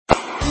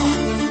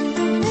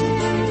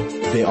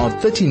There are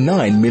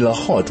 39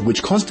 milachot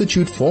which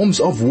constitute forms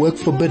of work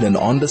forbidden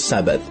on the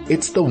Sabbath.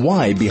 It's the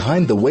why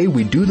behind the way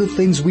we do the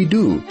things we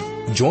do.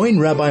 Join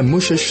Rabbi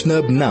Moshe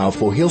Shnerb now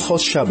for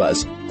Hilchos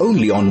Shabbos,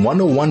 only on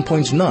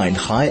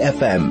 101.9 Chai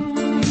FM.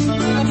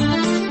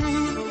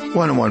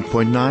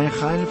 101.9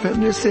 Chai FM.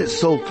 This is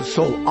Soul to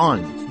Soul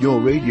on your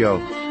radio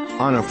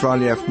on a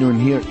Friday afternoon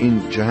here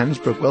in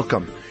Johannesburg.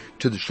 Welcome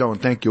to the show,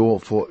 and thank you all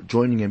for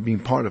joining and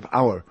being part of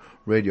our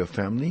radio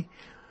family.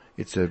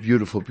 It's a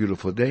beautiful,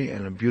 beautiful day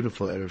and a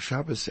beautiful Erev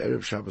Shabbos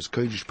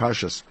Kodesh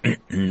Parshas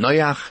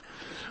Noach.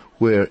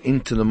 We're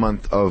into the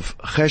month of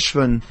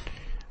Cheshvan.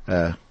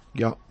 The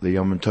Yom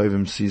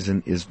Tovim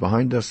season is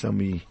behind us, and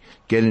we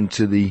get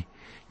into the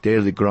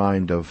daily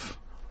grind of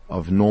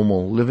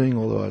normal living.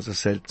 Although, as I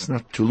said, it's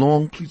not too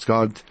long. Please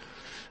God,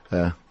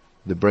 the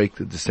break,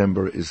 the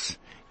December is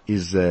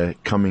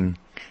coming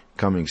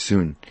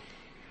soon.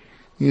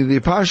 The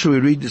parsha we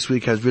read this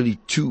week has really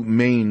two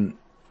main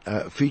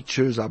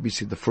features.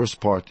 Obviously, the first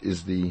part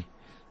is the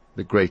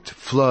great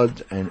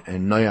flood and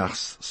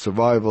Noach's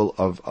survival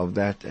of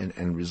that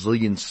and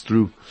resilience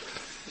through.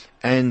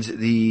 And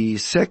the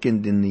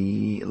second, in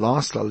the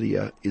last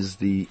aliyah, is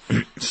the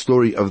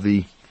story of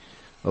the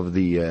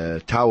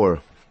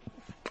tower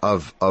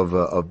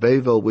of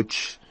Babel,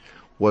 which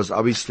was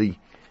obviously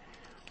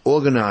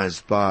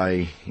organized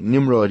by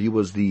Nimrod. He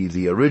was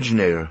the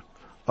originator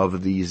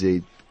of these,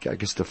 I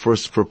guess, the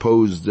first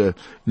proposed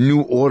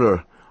new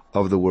order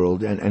of the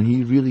world, and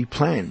he really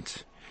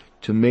planned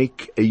to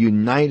make a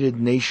united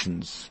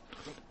nations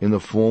in the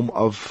form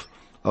of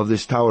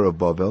this Tower of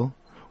Babel,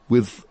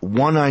 with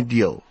one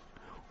ideal,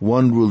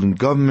 one ruling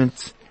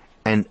government,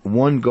 and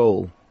one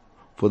goal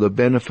for the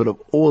benefit of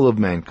all of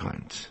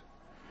mankind.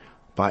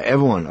 By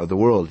everyone of the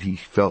world, he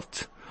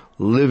felt,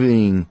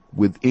 living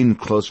within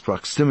close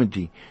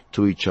proximity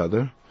to each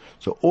other,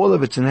 so all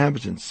of its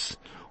inhabitants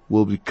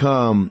will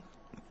become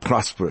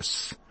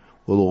prosperous,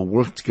 will all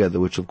work together,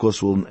 which of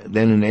course will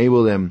then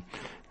enable them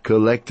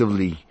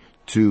collectively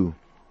to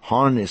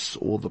harness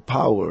all the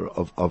power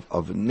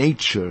of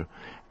nature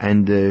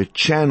and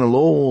channel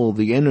all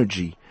the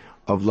energy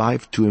of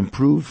life to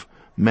improve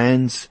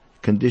man's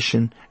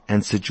condition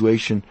and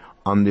situation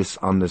on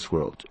this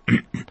world.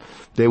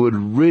 They would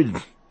rid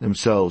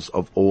themselves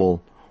of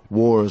all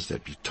wars.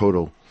 There'd be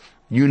total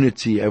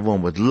unity.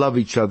 Everyone would love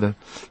each other.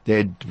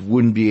 There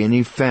wouldn't be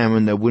any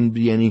famine. There wouldn't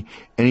be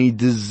any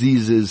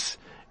diseases,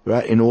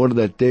 right? In order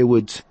that they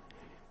would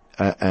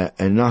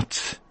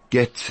not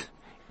get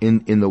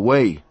in the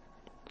way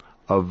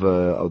of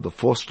the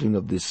fostering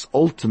of this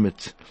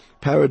ultimate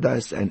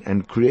paradise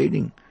and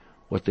creating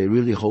what they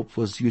really hoped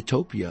was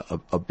utopia,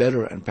 a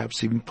better and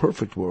perhaps even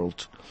perfect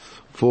world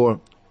for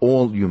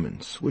all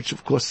humans, which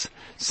of course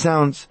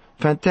sounds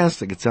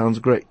fantastic. It sounds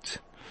great.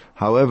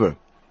 However,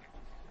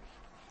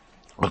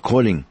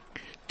 according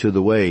to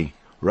the way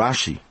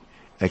Rashi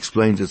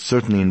explains it,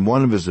 certainly in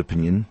one of his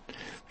opinion,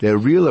 their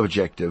real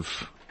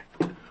objective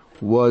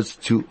was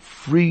to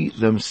free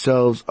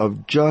themselves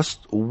of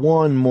just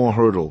one more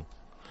hurdle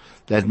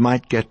that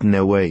might get in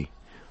their way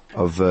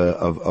of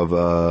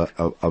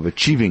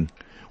achieving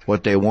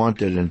what they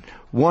wanted, and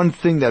one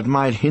thing that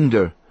might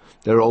hinder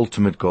their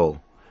ultimate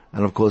goal.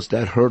 And of course,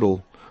 that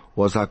hurdle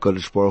was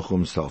HaKadosh Baruch Hu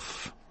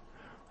himself,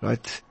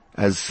 right?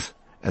 As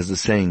the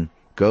saying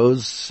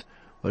goes,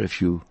 but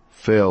if you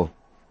fail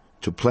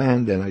to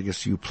plan, then I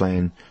guess you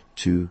plan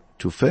to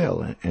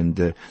fail. And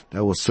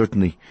that was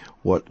certainly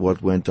what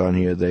went on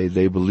here.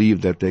 They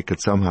believed that they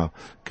could somehow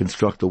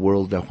construct a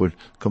world that would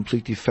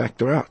completely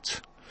factor out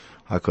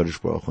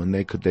HaKadosh Baruch Hu, and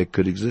they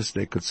could exist,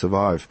 they could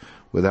survive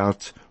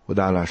without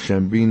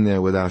Hashem being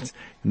there, without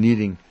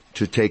needing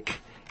to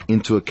take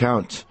into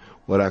account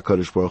what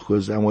HaKadosh Baruch Hu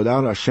is, and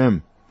without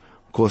Hashem,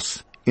 of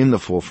course, in the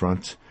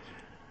forefront.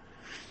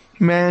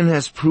 Man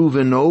has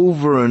proven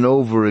over and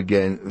over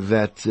again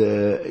that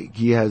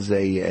he has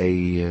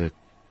a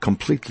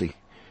completely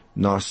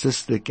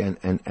narcissistic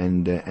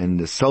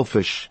and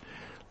selfish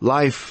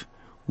life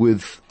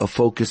with a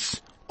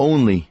focus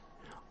only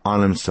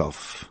on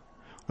himself.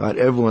 Right?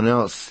 Everyone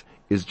else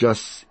is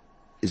just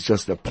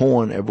a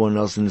pawn. Everyone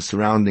else in the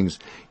surroundings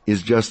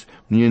is just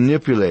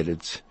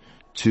manipulated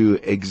to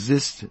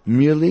exist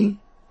merely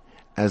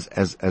as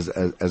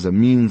a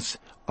means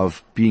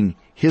of being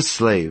his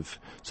slave,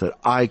 so that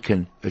I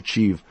can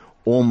achieve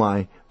all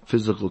my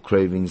physical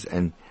cravings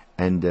and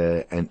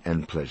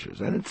pleasures.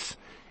 And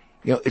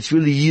it's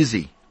really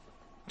easy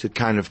to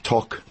kind of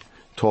talk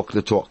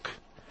the talk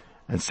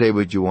and say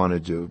what you want to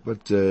do,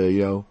 but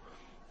the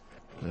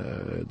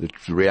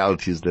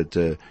reality is that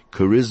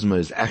charisma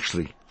is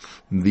actually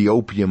the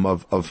opium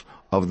of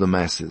the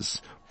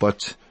masses.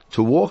 But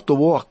to walk the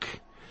walk,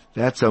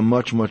 that's a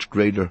much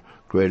greater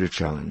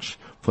challenge.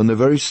 From the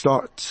very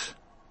start,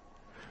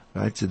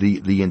 right? So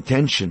the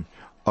intention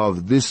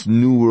of this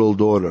new world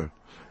order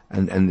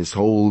and this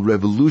whole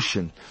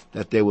revolution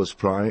that there was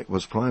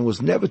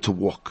never to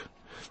walk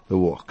the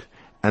walk.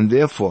 And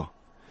therefore,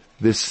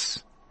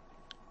 this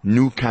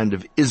new kind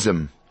of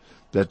ism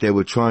that they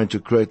were trying to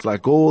create,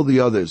 like all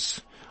the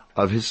others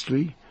of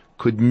history,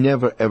 could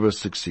never ever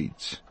succeed.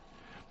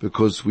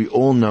 because we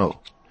all know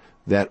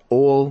that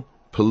all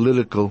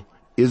political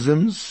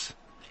isms,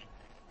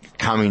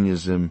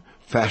 communism,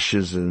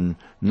 fascism,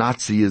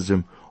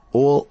 Nazism,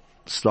 all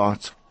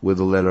starts with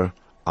the letter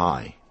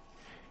I.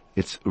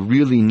 It's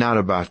really not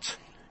about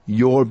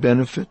your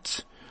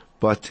benefits,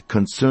 but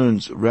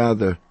concerns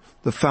rather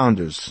the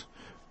founders'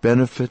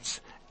 benefits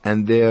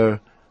and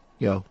their,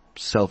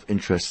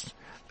 self-interest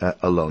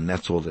alone.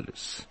 That's all it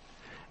is.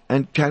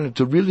 And kind of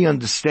to really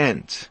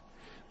understand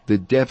the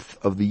depth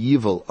of the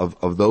evil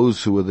of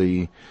those who were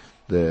the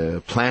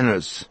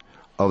planners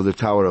of the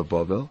Tower of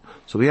Babel,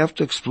 so we have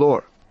to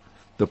explore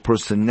the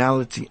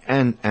personality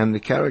and the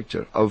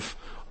character of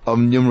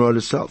Nimrod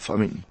itself. I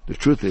mean, the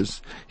truth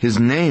is, his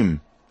name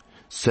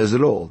says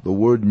it all. The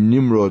word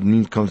Nimrod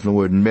comes from the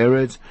word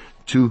mered,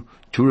 to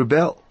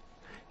rebel.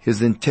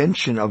 His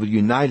intention of a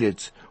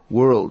united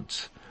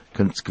world,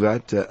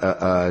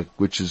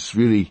 which is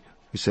really,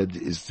 we said,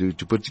 is to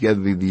put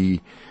together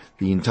the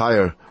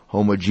entire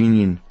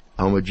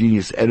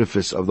homogeneous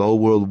edifice of the whole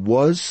world,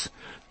 was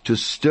to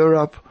stir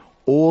up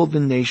all the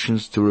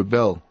nations to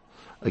rebel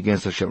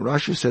against Hashem.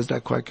 Rashi says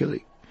that quite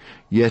clearly.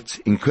 Yet,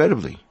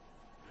 incredibly,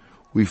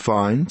 we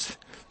find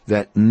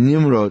that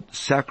Nimrod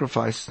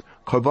sacrificed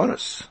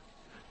korbanos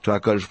to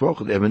HaKadosh Baruch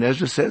Hu. Ibn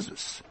Ezra says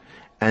this.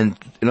 And,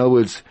 in other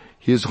words,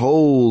 his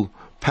whole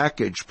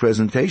package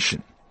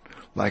presentation,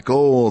 like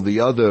all the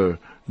other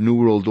New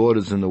World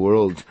orders in the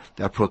world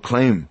that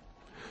proclaim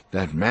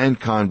that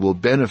mankind will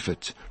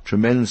benefit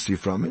tremendously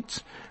from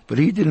it, but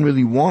he didn't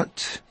really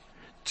want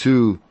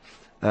to,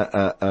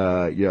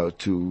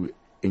 to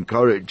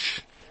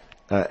encourage,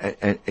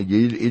 and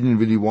he didn't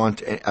really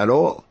want at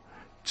all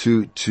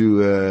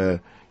to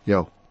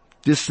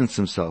distance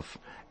himself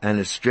and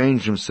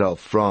estrange himself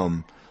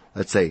from,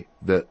 let's say,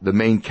 the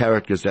main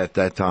characters at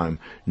that time,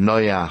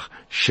 Noach,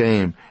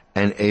 Shem,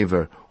 and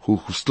Aver, who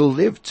still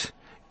lived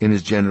in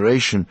his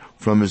generation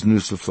from his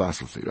Nusa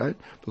philosophy, right?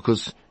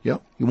 Because,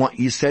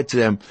 he said to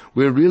them,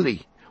 we're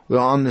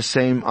on the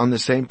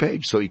same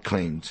page, so he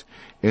claimed,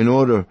 in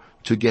order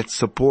to get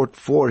support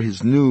for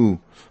his new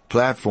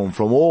platform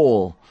from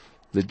all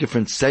the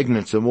different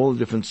segments of all the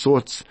different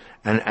sorts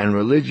and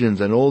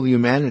religions and all the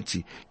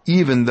humanity,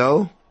 even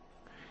though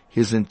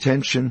his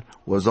intention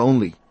was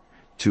only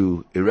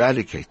to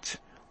eradicate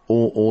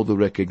all the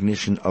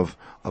recognition of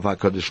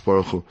HaKadosh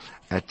Baruch Hu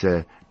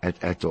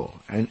at all.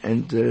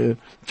 And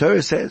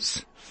Torah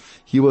says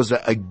he was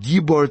a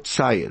Gibor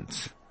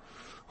Tzayed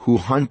who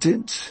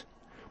hunted,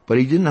 but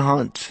he didn't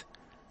hunt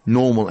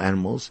normal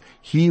animals.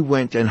 He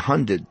went and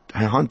hunted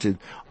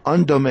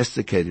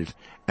undomesticated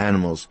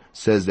animals,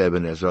 says the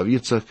Ibn Ezra.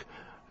 Yitzchak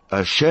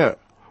Sher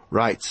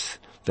writes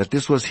that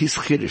this was his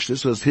chiddush,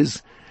 this was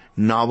his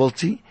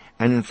novelty,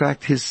 and in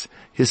fact his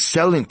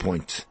selling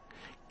point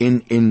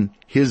in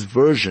his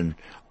version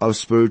of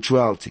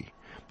spirituality.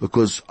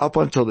 Because up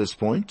until this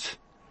point,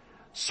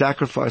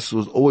 sacrifice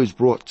was always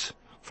brought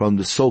from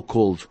the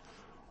so-called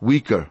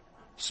weaker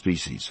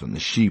species, from the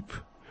sheep,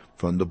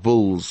 from the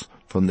bulls,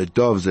 from the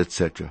doves,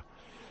 etc.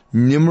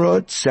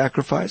 Nimrod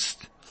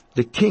sacrificed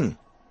the king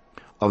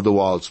of the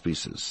wild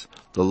species,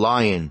 the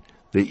lion,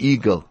 the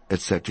eagle,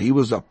 etc. He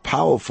was a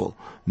powerful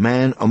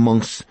man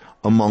amongst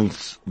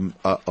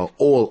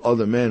all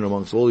other men,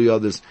 amongst all the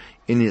others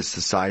in his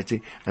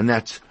society, and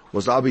that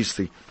was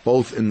obviously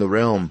both in the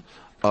realm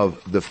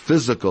of the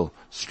physical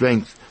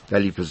strength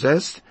that he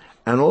possessed,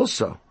 and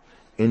also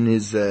in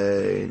his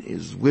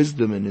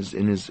wisdom, in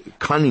his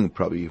cunning,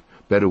 probably a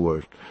better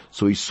word.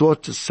 So he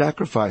sought to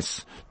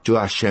sacrifice to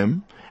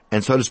Hashem,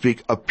 and so to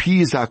speak,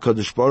 appease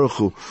HaKadosh Baruch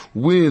Hu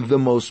with the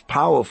most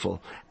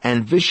powerful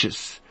and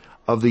vicious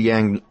of the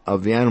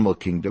animal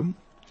kingdom,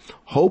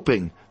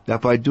 hoping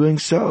that by doing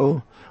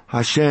so,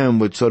 Hashem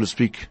would, so to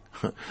speak,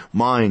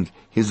 mind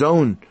his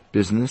own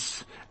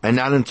business and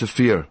not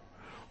interfere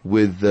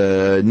with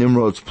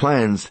Nimrod's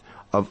plans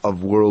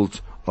of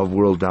world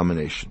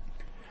domination.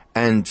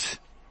 And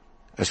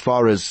as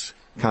far as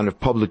kind of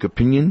public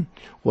opinion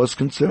was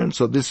concerned,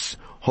 so this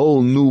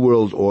whole New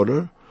World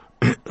Order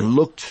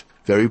looked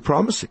very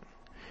promising.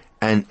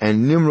 And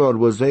Nimrod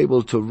was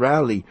able to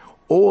rally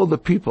all the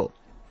people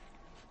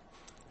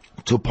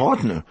to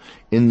partner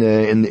in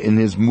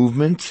his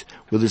movement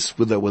with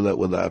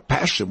a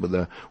passion, with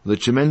a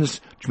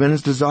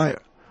tremendous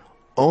desire.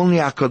 Only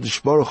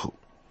HaKadosh Baruch Hu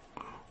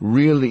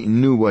really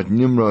knew what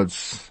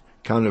Nimrod's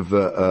kind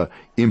of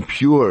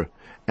impure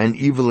and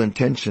evil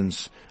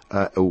intentions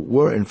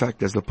were. In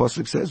fact, as the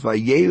pasuk says,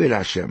 "Vayered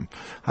Hashem."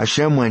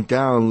 Hashem went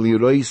down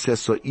liroi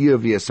sesoir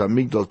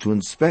v'esamigdal to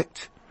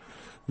inspect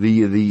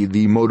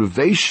the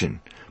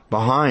motivation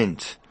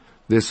behind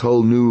this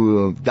whole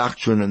new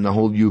doctrine and the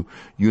whole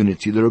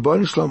unity. The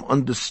Rabbi Shalom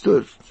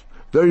understood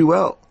very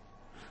well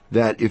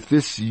that if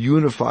this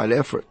unified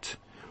effort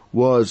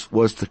was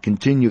to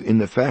continue in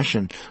the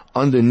fashion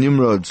under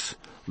Nimrod's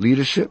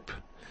leadership,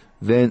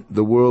 then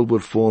the world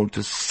would fall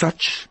into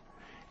such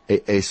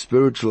a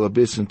spiritual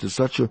abyss, into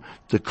such a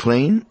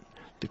decline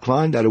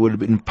that it would have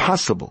been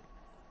impossible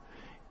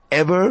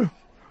ever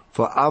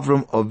for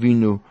Avram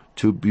Avinu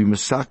to be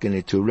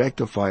misaken, to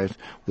rectify it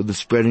with the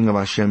spreading of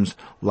Hashem's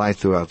light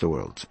throughout the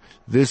world.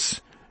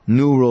 This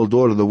New World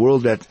Order, the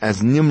world that,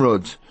 as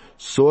Nimrod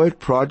saw it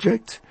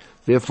project,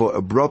 therefore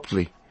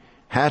abruptly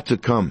had to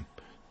come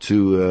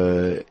to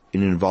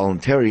an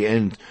involuntary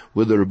end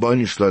with the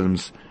Rabbi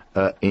Shalom's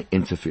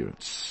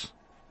interference.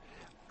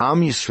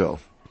 Am Yisrael,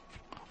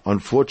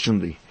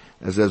 unfortunately,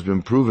 as has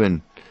been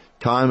proven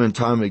time and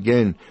time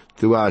again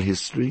throughout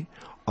history,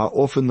 are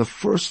often the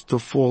first to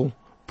fall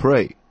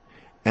prey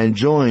and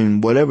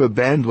join whatever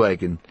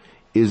bandwagon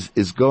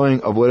is going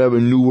of whatever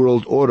New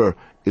World Order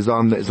is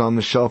on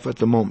the shelf at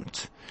the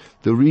moment.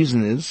 The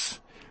reason is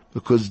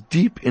because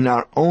deep in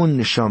our own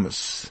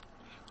neshamas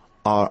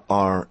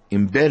are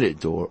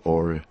embedded or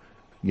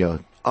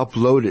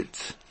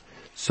uploaded.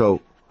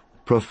 So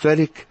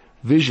prophetic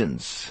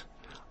visions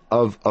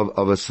of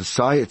a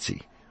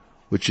society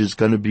which is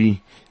going to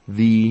be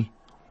the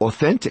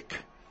authentic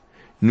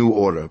new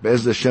order,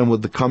 Be'ez Hashem,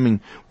 with the coming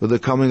of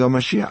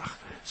Mashiach.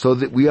 So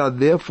that we are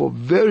therefore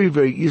very,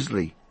 very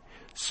easily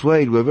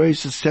swayed. We're very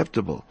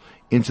susceptible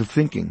into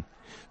thinking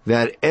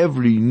that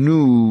every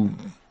new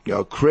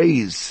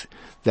craze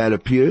that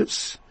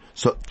appears,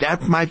 so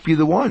that might be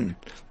the one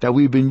that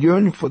we've been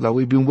yearning for, that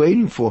we've been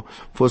waiting for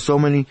so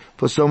many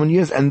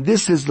years, and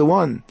this is the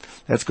one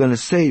that's going to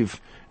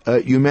save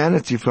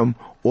humanity from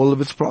all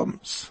of its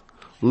problems.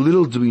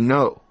 Little do we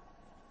know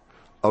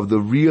of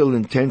the real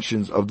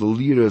intentions of the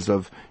leaders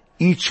of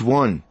each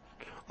one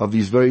of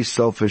these very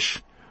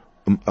selfish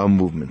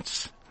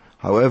movements.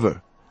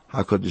 However,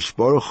 HaKadosh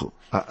Baruch Hu,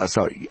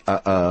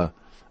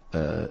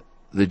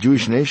 the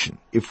Jewish nation,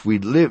 if we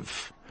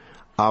live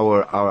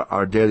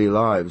our daily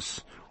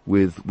lives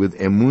with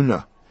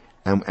emunah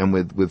and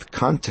with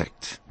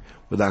contact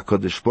with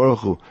HaKadosh Baruch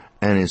Hu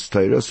and His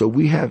Torah, so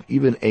we have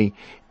even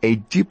a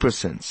deeper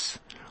sense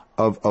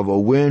of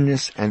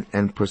awareness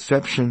and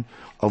perception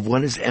of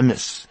what is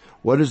emes,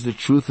 what is the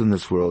truth in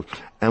this world,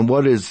 and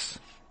what is,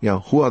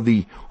 who are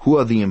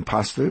the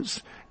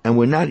imposters, and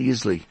we're not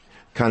easily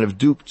kind of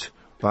duped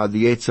by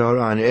the Yetzer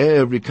Hara and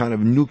every kind of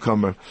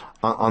newcomer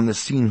on the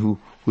scene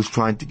who's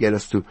trying to get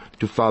us to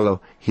follow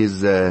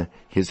his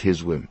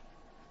whim.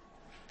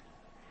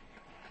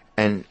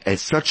 And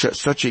as such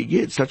a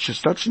yid,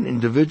 such an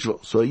individual,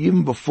 so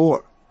even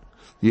before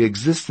the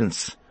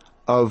existence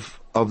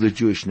of the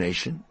Jewish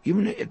nation,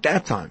 even at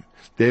that time,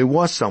 there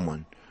was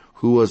someone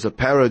who was a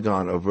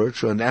paragon of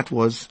virtue, and that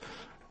was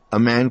a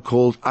man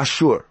called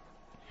Ashur.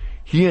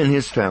 He and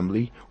his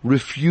family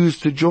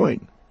refused to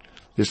join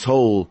this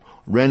whole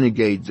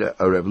renegade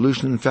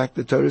revolution. In fact,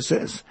 the Torah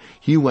says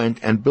he went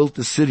and built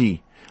the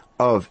city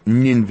of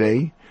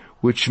Nineveh,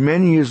 which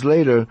many years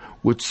later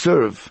would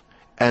serve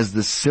as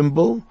the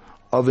symbol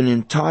of an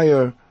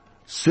entire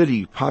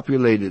city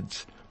populated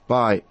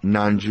by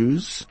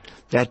non-Jews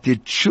that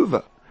did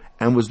tshuva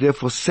and was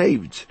therefore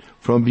saved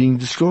from being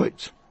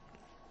destroyed.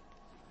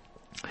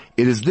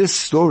 It is this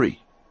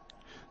story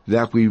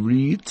that we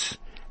read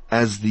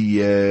as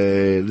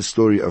the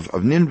story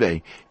of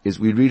Nineveh, is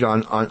we read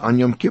on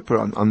Yom Kippur,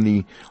 on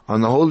the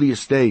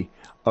holiest day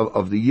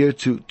of the year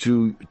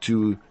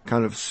to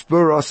kind of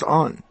spur us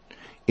on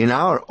in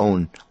our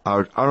own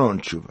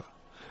tshuva.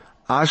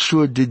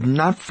 Ashur did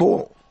not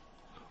fall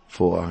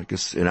for, I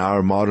guess in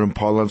our modern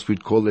parlance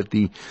we'd call it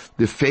the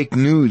fake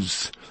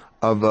news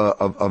of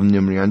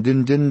Nimri, and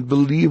didn't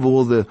believe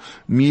all the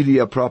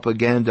media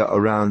propaganda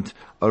around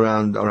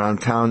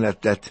town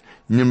that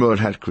Nimrod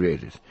had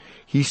created.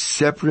 He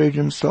separated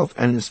himself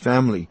and his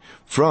family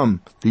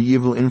from the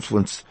evil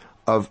influence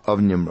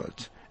of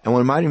Nimrod. And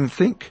one might even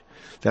think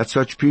that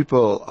such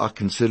people are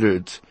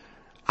considered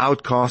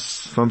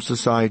outcasts from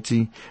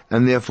society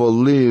and therefore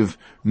live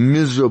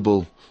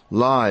miserable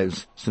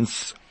lives,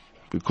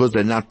 because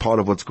they're not part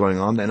of what's going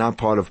on, they're not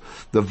part of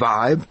the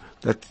vibe,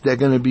 that they're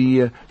going to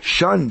be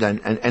shunned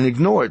and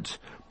ignored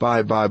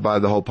by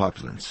the whole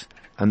populace.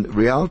 And the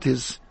reality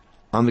is,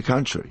 on the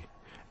contrary,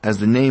 as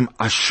the name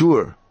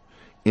Ashur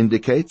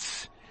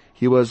indicates,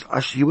 he was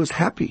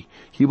happy,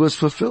 he was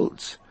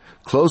fulfilled.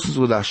 Closeness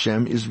with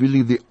Hashem is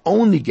really the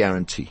only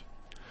guarantee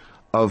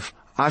of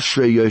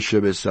Ashrei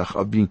Yosher B'Sach,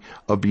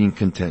 of being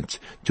content,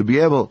 to be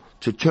able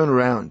to turn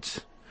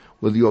around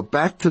with your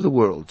back to the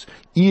world,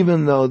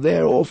 even though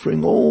they're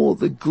offering all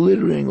the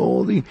glittering,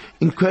 all the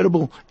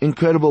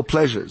incredible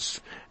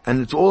pleasures,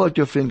 and it's all at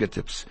your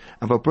fingertips.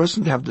 And for a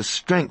person to have the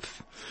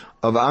strength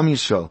of Am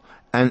Yisrael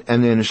and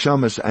their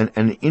neshamas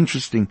and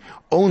interesting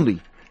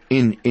only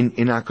in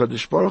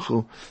HaKadosh Baruch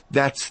Hu,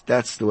 that's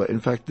the way. In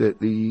fact,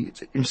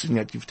 it's interesting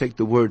that you take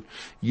the word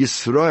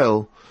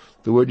Yisrael.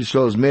 The word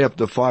Yisrael is made up of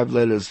the 5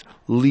 letters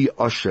Li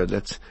Asher.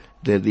 That's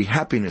the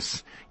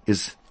happiness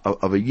is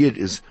of a yid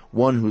is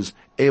one who's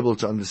able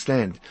to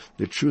understand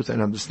the truth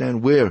and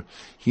understand where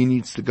he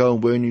needs to go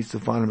and where he needs to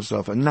find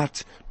himself, and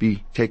not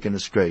be taken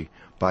astray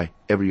by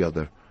every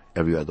other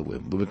way.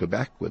 We'll go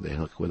back with our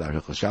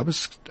Hilchos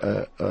Shabbos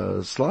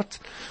slot.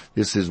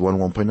 This is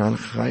 101.9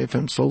 Chai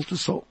FM, soul to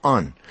soul,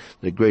 on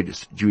the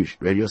greatest Jewish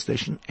radio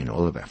station in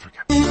all of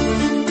Africa.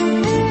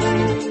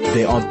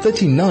 There are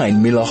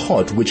 39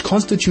 milachot which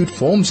constitute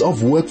forms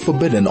of work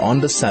forbidden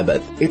on the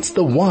Sabbath. It's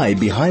the why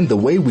behind the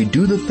way we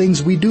do the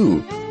things we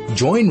do.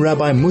 Join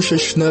Rabbi Moshe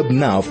Shnerb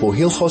now for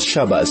Hilchos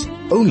Shabbos,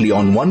 only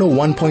on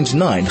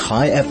 101.9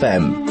 Chai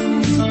FM.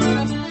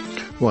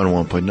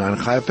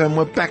 101.9 Chai FM.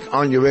 We're back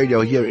on your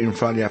radio here in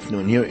Friday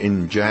afternoon, here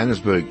in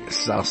Johannesburg,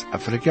 South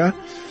Africa.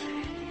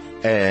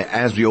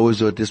 As we always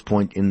do at this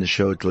point in the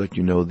show, to let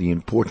you know the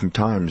important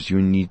times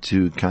you need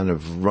to kind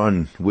of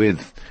run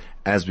with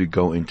as we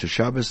go into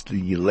Shabbos.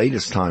 The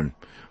latest time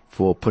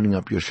for putting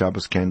up your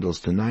Shabbos candles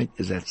tonight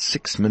is at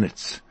 6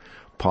 minutes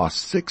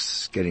past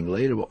 6. Getting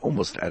later. We're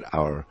almost at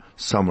our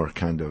summer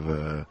kind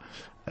of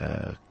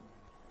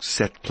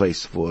set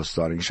place for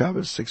starting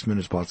Shabbos. 6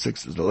 minutes past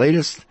 6 is the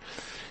latest.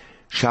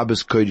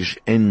 Shabbos Kodesh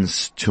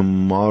ends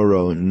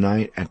tomorrow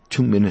night at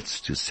 2 minutes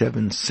to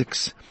 7,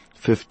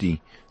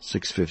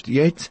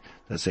 6:58.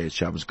 Let's say it's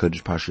Shabbos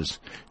Kodesh Pashas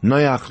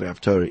Noach. The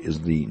Haftarah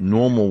is the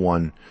normal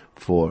one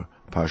for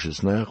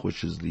Pashas Noach,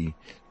 which is the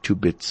 2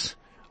 bits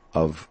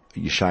of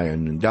Yeshaya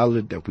and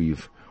Dalet that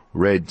we've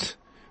read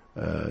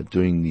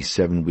during the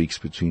 7 weeks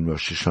between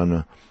Rosh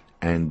Hashanah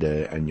and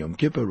Yom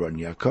Kippur,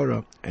 Ani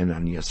Akara and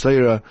Ani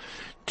Asera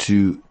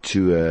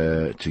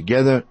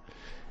together.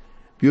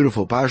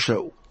 Beautiful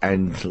Pasha,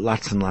 and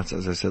lots,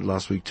 as I said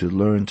last week, to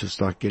learn, to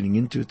start getting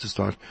into it, to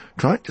start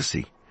trying to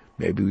see.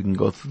 Maybe we can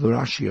go through the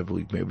Rashi, I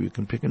believe. Maybe you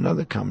can pick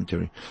another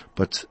commentary.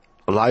 But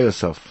allow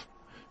yourself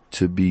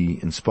to be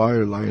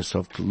inspired, allow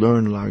yourself to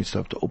learn, allow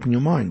yourself to open your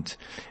mind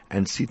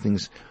and see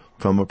things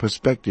from a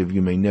perspective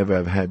you may never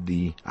have had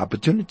the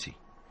opportunity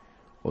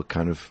or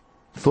kind of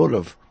thought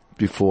of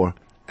before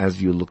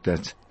as you looked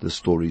at the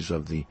stories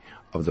of the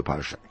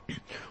parasha.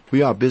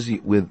 We are busy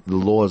with the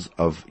laws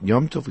of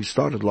Yom Tov. We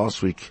started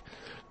last week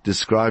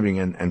describing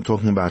and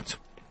talking about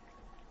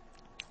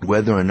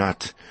whether or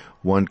not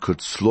one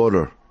could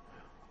slaughter,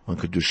 one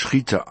could do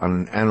shchita on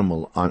an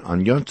animal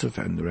on Yom Tov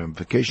and the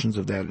ramifications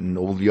of that and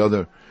all the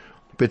other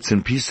bits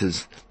and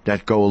pieces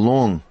that go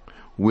along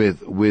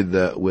with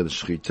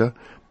shchita.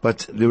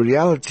 But the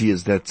reality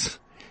is that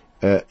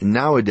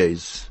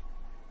nowadays,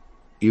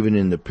 even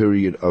in the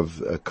period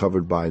of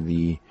covered by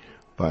the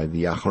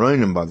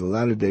Achronim, by the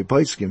latter day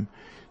Poskim,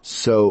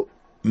 so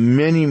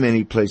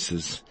many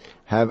places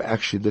have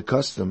actually the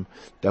custom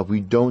that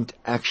we don't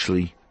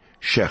actually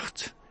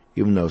shecht,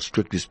 even though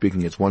strictly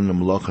speaking it's one of the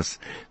malachas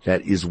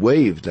that is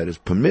waived, that is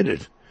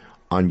permitted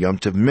on Yom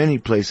Tov. Many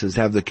places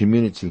have the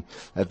community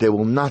that they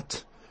will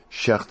not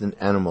shecht an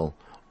animal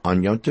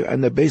on Yom Tov,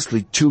 and there are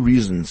basically 2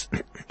 reasons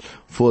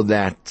for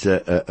that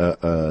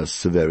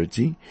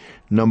severity.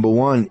 Number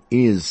one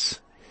is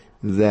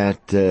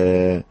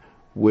that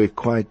we're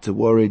quite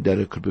worried that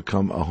it could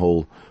become a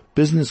whole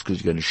business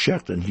because you're going to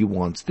shecht and he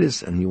wants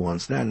this and he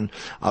wants that, and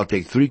I'll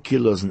take 3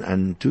 kilos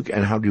and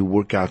how do you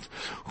work out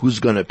who's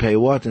going to pay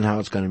what and how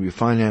it's going to be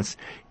financed?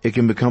 It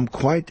can become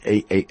quite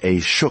a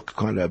shuk,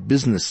 quite a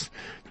business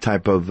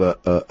type of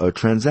a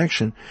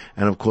transaction,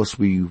 and of course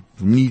we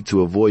need to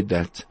avoid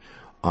that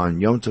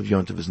on Yom Tov.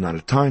 Yom Tov is not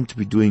a time to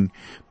be doing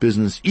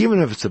business, even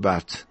if it's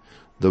about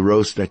the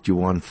roast that you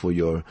want for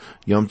your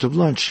Yom Tov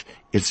lunch.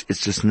 It's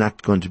just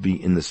not going to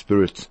be in the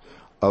spirit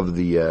of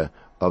the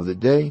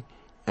day.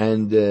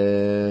 And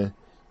the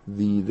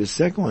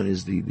second one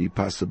is the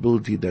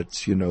possibility that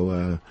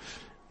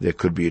there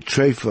could be a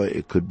treifa,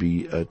 it could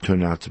be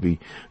turn out to be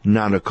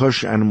not a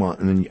kosher animal,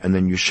 and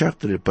then you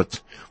shechted it, but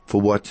for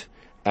what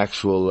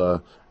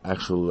actual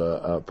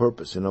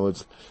purpose?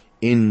 It's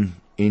in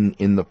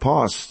the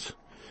past.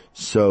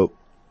 So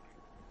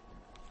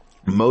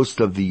most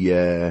of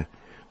the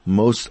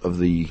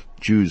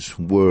Jews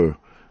were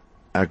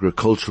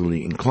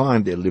agriculturally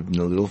inclined. They lived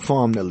in a little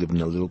farm, they lived in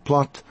a little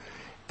plot,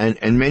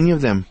 and many of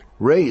them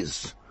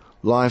raised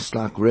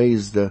livestock,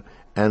 raised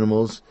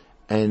animals,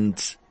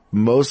 and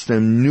most of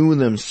them knew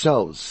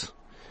themselves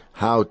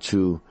how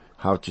to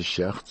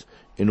shecht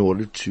in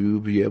order to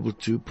be able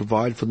to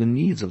provide for the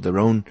needs of their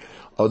own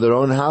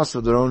house,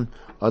 of their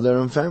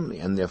own family,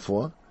 and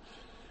therefore,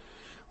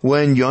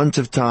 when Yom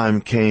Tov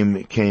time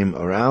came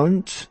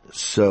around,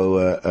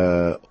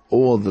 so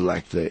all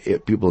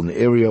the people in the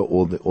area,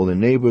 all the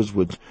neighbors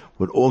would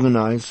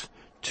organize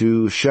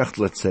to shecht,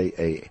 let's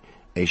say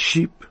a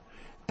sheep,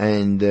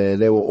 and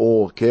they were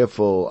all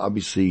careful.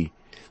 Obviously,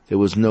 there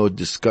was no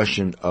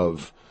discussion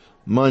of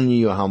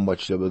money or how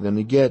much they were going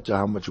to get, or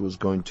how much it was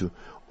going to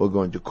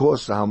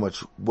cost, or how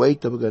much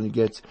weight they were going to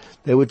get.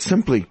 They would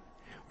simply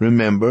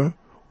remember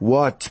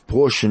what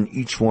portion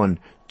each one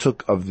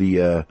took of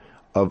the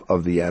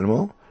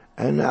animal,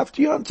 and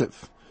after Yom Tov.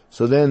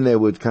 So then they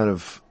would kind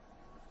of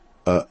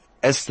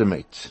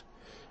estimate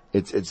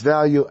its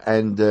value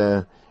and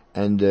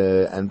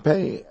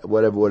pay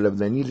whatever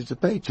they needed to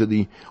pay to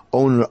the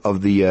owner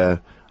of the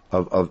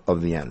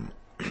animal.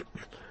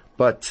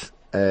 But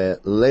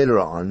later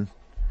on,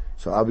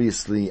 so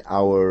obviously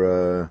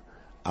our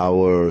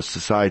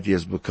society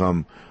has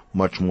become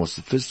much more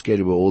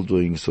sophisticated. We're all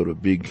doing sort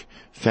of big,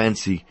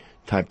 fancy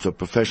types of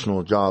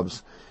professional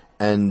jobs.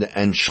 And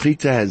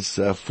shchita has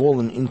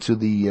fallen into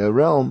the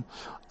realm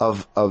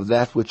of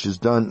that which is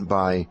done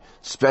by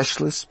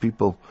specialists,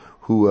 people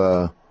who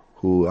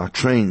are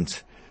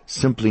trained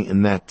simply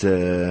in that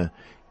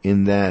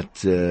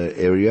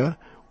area,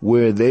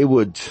 where they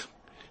would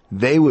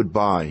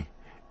buy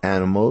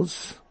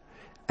animals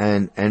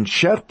and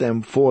shecht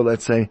them for,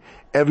 let's say,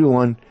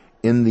 everyone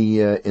in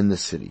the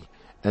city.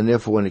 And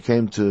therefore, when it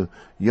came to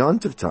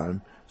Yontif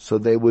time, so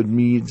they would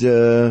need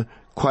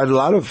quite a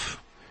lot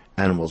of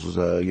animals. It was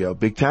a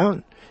big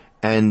town,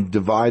 and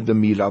divide the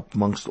meat up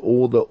amongst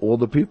all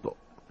the people.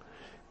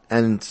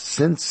 And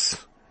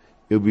since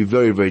it would be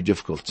very, very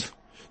difficult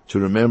to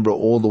remember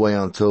all the way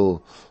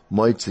until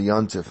Motzei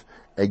Yontif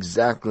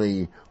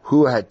exactly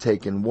who had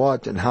taken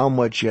what and how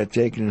much he had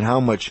taken and how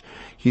much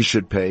he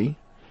should pay,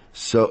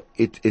 so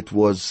it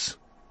was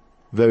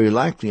very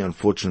likely,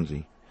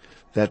 unfortunately,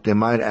 that they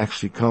might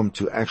actually come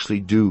to actually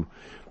do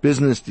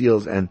business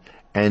deals and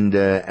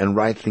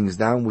write things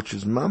down, which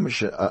is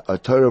mamish a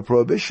Torah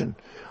prohibition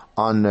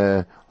on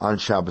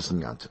Shabbos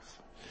and Yontif.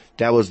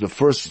 That was the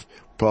first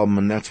problem,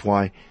 and that's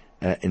why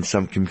in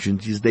some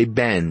communities they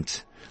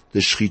banned the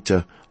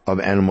shechita of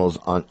animals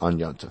on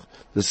Yontif.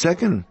 The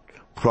second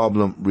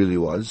problem really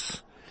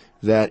was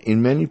that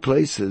in many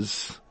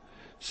places,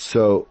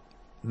 so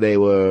there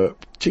were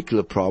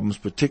particular problems,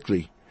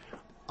 particularly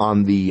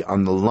on the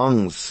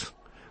lungs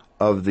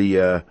of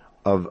the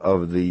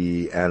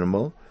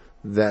animal,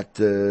 that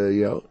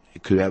you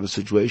could have a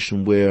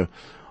situation where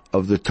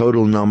of the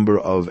total number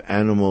of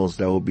animals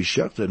that will be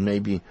shechted,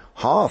 maybe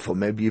half or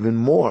maybe even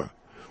more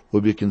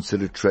would be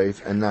considered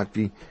treif and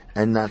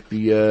not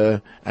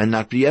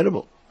be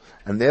edible.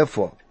 And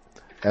therefore,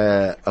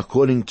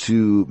 according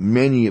to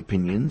many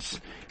opinions,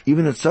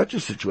 even in such a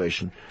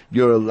situation,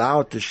 you're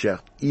allowed to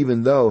shecht,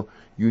 even though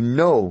you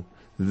know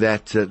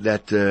that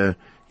the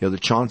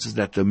chances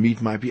that the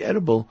meat might be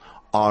edible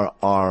are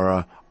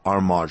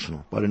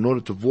marginal. But in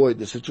order to avoid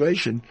the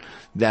situation,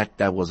 that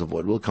was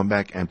avoided. We'll come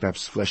back and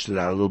perhaps flesh it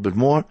out a little bit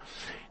more.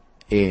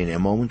 In a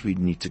moment, we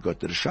need to go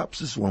to the shops.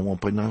 This is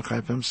 101.9 Chai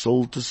FM,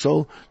 soul to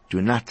soul.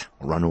 Do not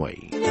run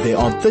away. There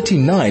are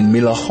 39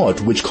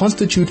 milachot which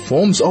constitute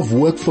forms of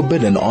work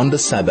forbidden on the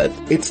Sabbath.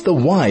 It's the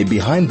why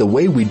behind the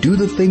way we do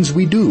the things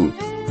we do.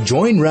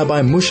 Join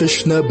Rabbi Moshe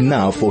Shnerb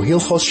now for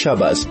Hilchos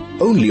Shabbos,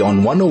 only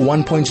on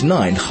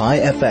 101.9 Chai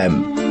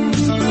FM.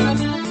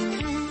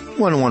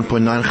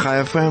 101.9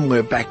 Chai FM.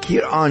 We're back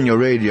here on your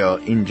radio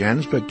in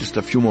Johannesburg. Just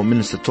a few more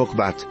minutes to talk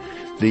about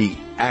the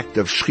act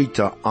of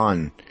shechita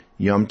on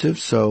Yom Tov.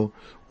 So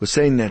we're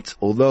saying that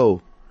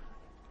although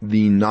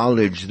the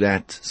knowledge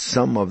that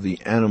some of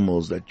the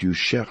animals that you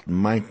shecht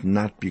might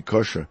not be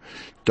kosher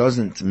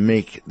doesn't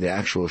make the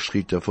actual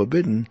shechita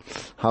forbidden,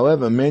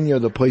 however, many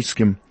of the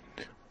poskim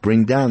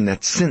bring down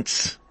that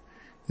since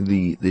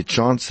the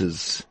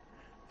chances,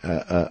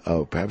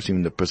 or perhaps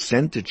even the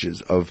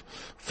percentages of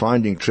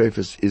finding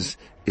treifus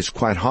is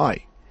quite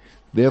high,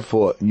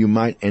 therefore you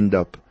might end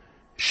up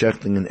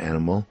shechting an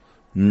animal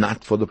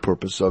not for the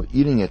purpose of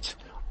eating it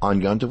on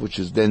Yom Tov, which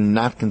is then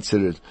not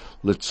considered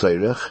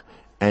l'tzairich,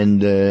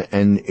 and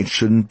it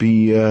shouldn't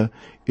be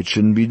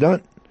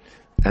done.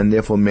 And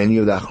therefore many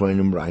of the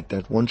Achronim write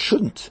that one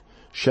shouldn't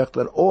shecht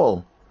at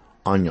all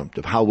on Yom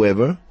Tov.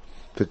 However,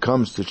 if it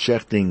comes to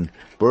shechting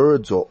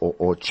birds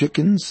or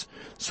chickens,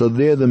 so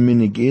there the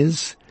minig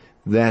is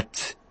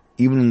that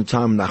even in the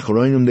time of the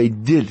Achronim they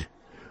did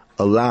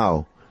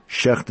allow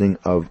shechting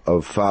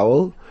of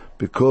fowl,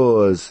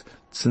 because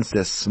since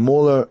they're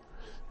smaller,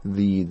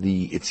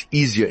 it's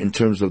easier in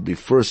terms of the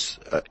first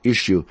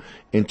issue,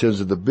 in terms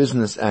of the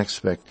business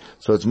aspect.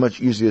 So it's much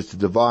easier to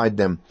divide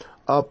them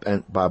up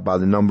and by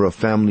the number of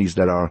families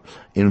that are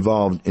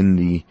involved in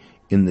the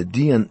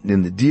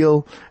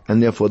deal,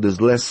 and therefore there's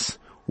less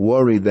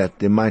worry that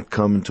they might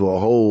come into a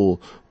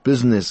whole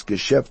business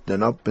geschäft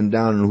and up and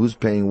down and who's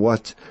paying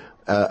what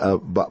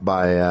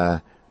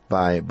by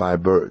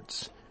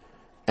birds.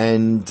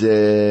 And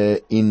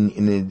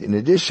in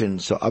addition,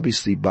 so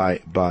obviously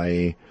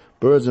by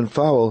birds and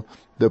fowl,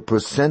 the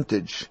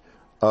percentage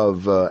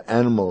of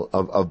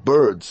of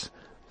birds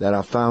that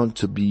are found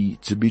to be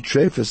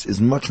treifus is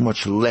much,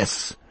 much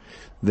less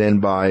than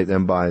by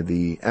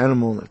the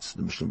animal. That's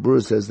the Mishnah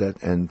Berurah says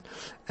that, and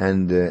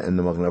the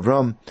Magen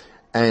Avram.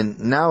 And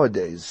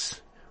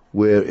nowadays,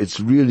 where it's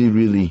really,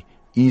 really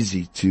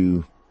easy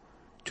to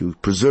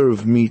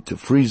preserve meat, to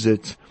freeze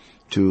it,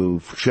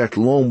 to check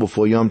long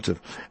before Yom Tov,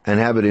 and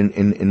have it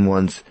in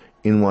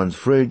one's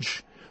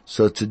fridge.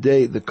 So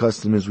today the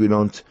custom is we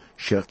don't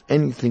shecht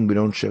anything, we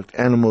don't shecht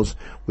animals,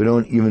 we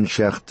don't even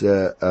shecht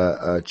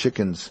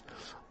chickens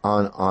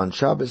on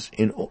Shabbos,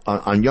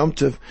 on Yom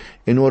Tov,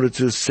 in order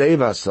to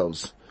save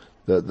ourselves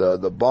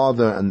the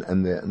bother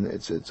and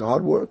it's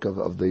hard work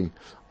of the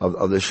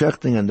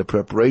shechting and the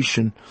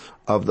preparation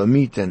of the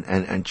meat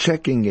and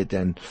checking it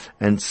and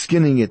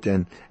skinning it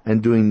and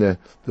doing the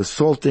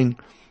salting.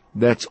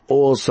 That's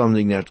all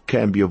something that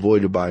can be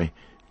avoided by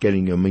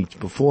getting your meat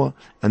before,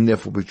 and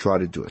therefore we try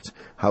to do it.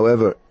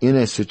 However, in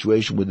a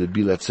situation where there'd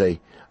be, let's say,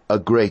 a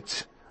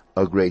great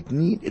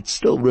need, it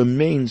still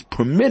remains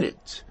permitted,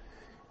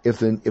 if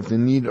the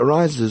need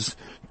arises,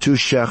 to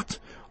shecht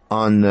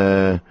on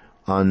Yom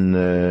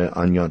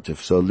Tov.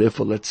 So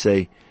therefore, let's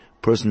say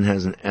a person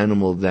has an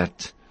animal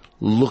that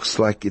looks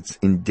like it's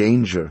in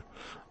danger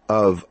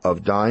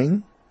of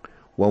dying,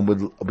 one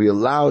would be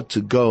allowed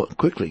to go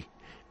quickly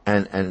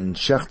and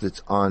shecht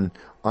it on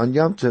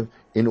Yom Tov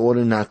in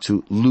order not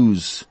to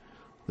lose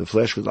the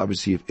flesh, because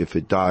obviously if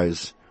it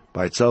dies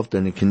by itself,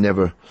 then it can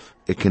never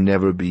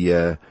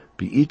be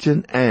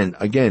eaten. And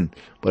again,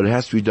 but it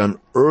has to be done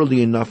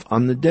early enough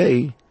on the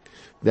day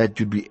that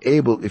you'd be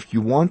able, if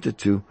you wanted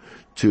to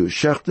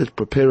shecht it,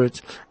 prepare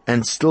it,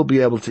 and still be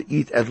able to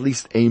eat at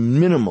least a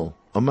minimal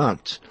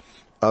amount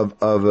of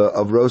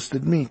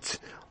roasted meat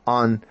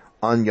on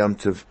Yom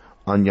Tov,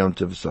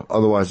 so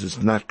otherwise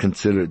it's not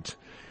considered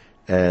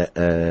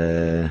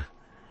l'tzarich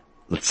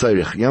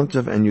Yom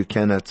Tov, and you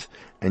cannot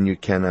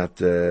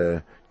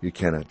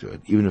do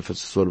it, even if it's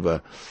sort of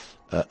a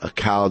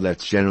cow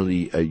that's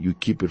generally you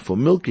keep it for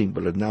milking,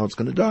 but now it's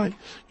going to die.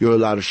 You're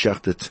allowed to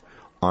shecht it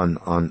on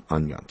Yom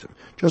Tov.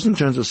 Just in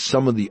terms of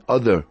some of the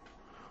other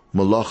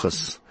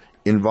malachas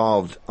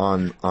involved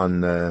on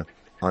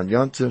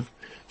Yom Tov.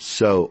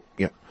 So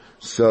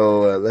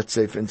let's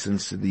say, for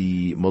instance,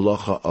 the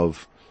malacha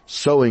of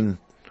sewing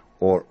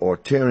or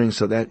tearing,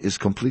 so that is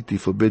completely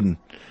forbidden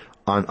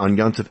on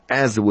Yom Tov,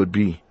 as it would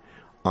be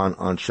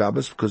on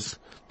Shabbos, because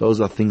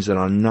those are things that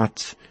are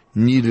not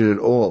needed at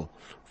all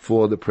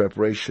for the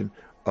preparation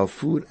of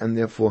food, and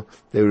therefore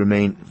they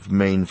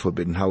remain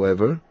forbidden.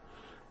 However,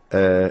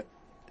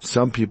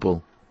 some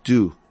people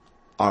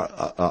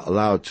are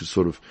allowed to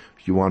sort of,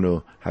 if you want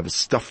to have a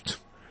stuffed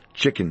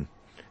chicken,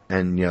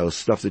 and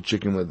stuff the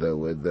chicken with I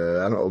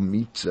don't know,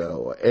 meat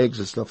or eggs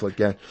or stuff like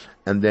that,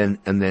 and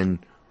then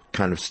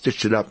kind of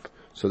stitch it up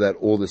so that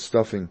all the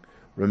stuffing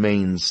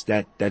remains,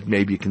 that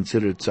may be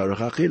considered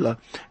tzarech achila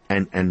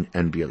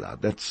and be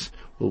allowed.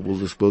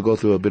 We'll go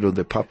through a bit of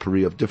the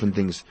potpourri of different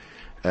things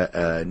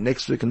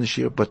next week in this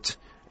year, but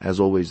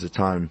as always the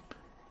time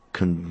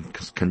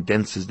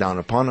condenses down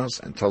upon us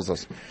and tells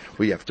us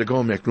we have to go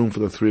and make room for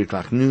the 3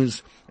 o'clock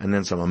news, and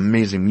then some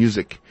amazing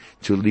music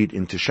to lead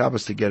into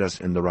Shabbos to get us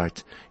in the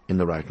right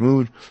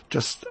mood.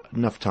 Just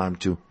enough time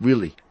to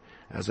really,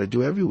 as I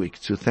do every week,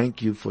 to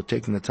thank you for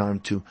taking the time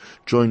to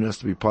join us,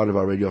 to be part of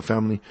our radio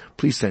family.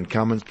 Please send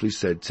comments, please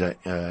send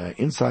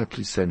insight,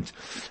 please send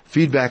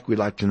feedback. We'd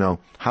like to know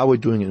how we're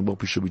doing and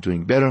what we should be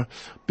doing better.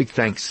 Big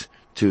thanks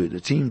to the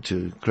team,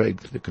 to Craig,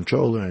 the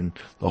controller, and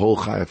the whole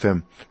Chai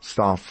FM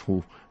staff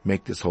who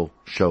make this whole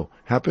show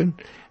happen.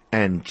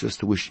 And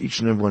just to wish each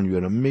and every one of you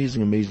an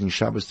amazing, amazing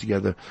Shabbos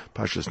together.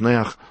 Pashas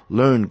Noach.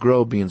 Learn,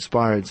 grow, be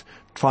inspired.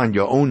 Find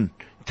your own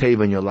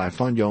teva in your life.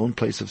 Find your own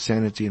place of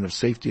sanity and of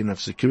safety and of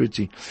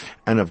security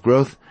and of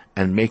growth,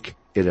 and make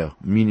it a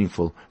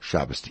meaningful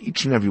Shabbos. To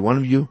each and every one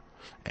of you,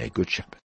 a good Shabbos.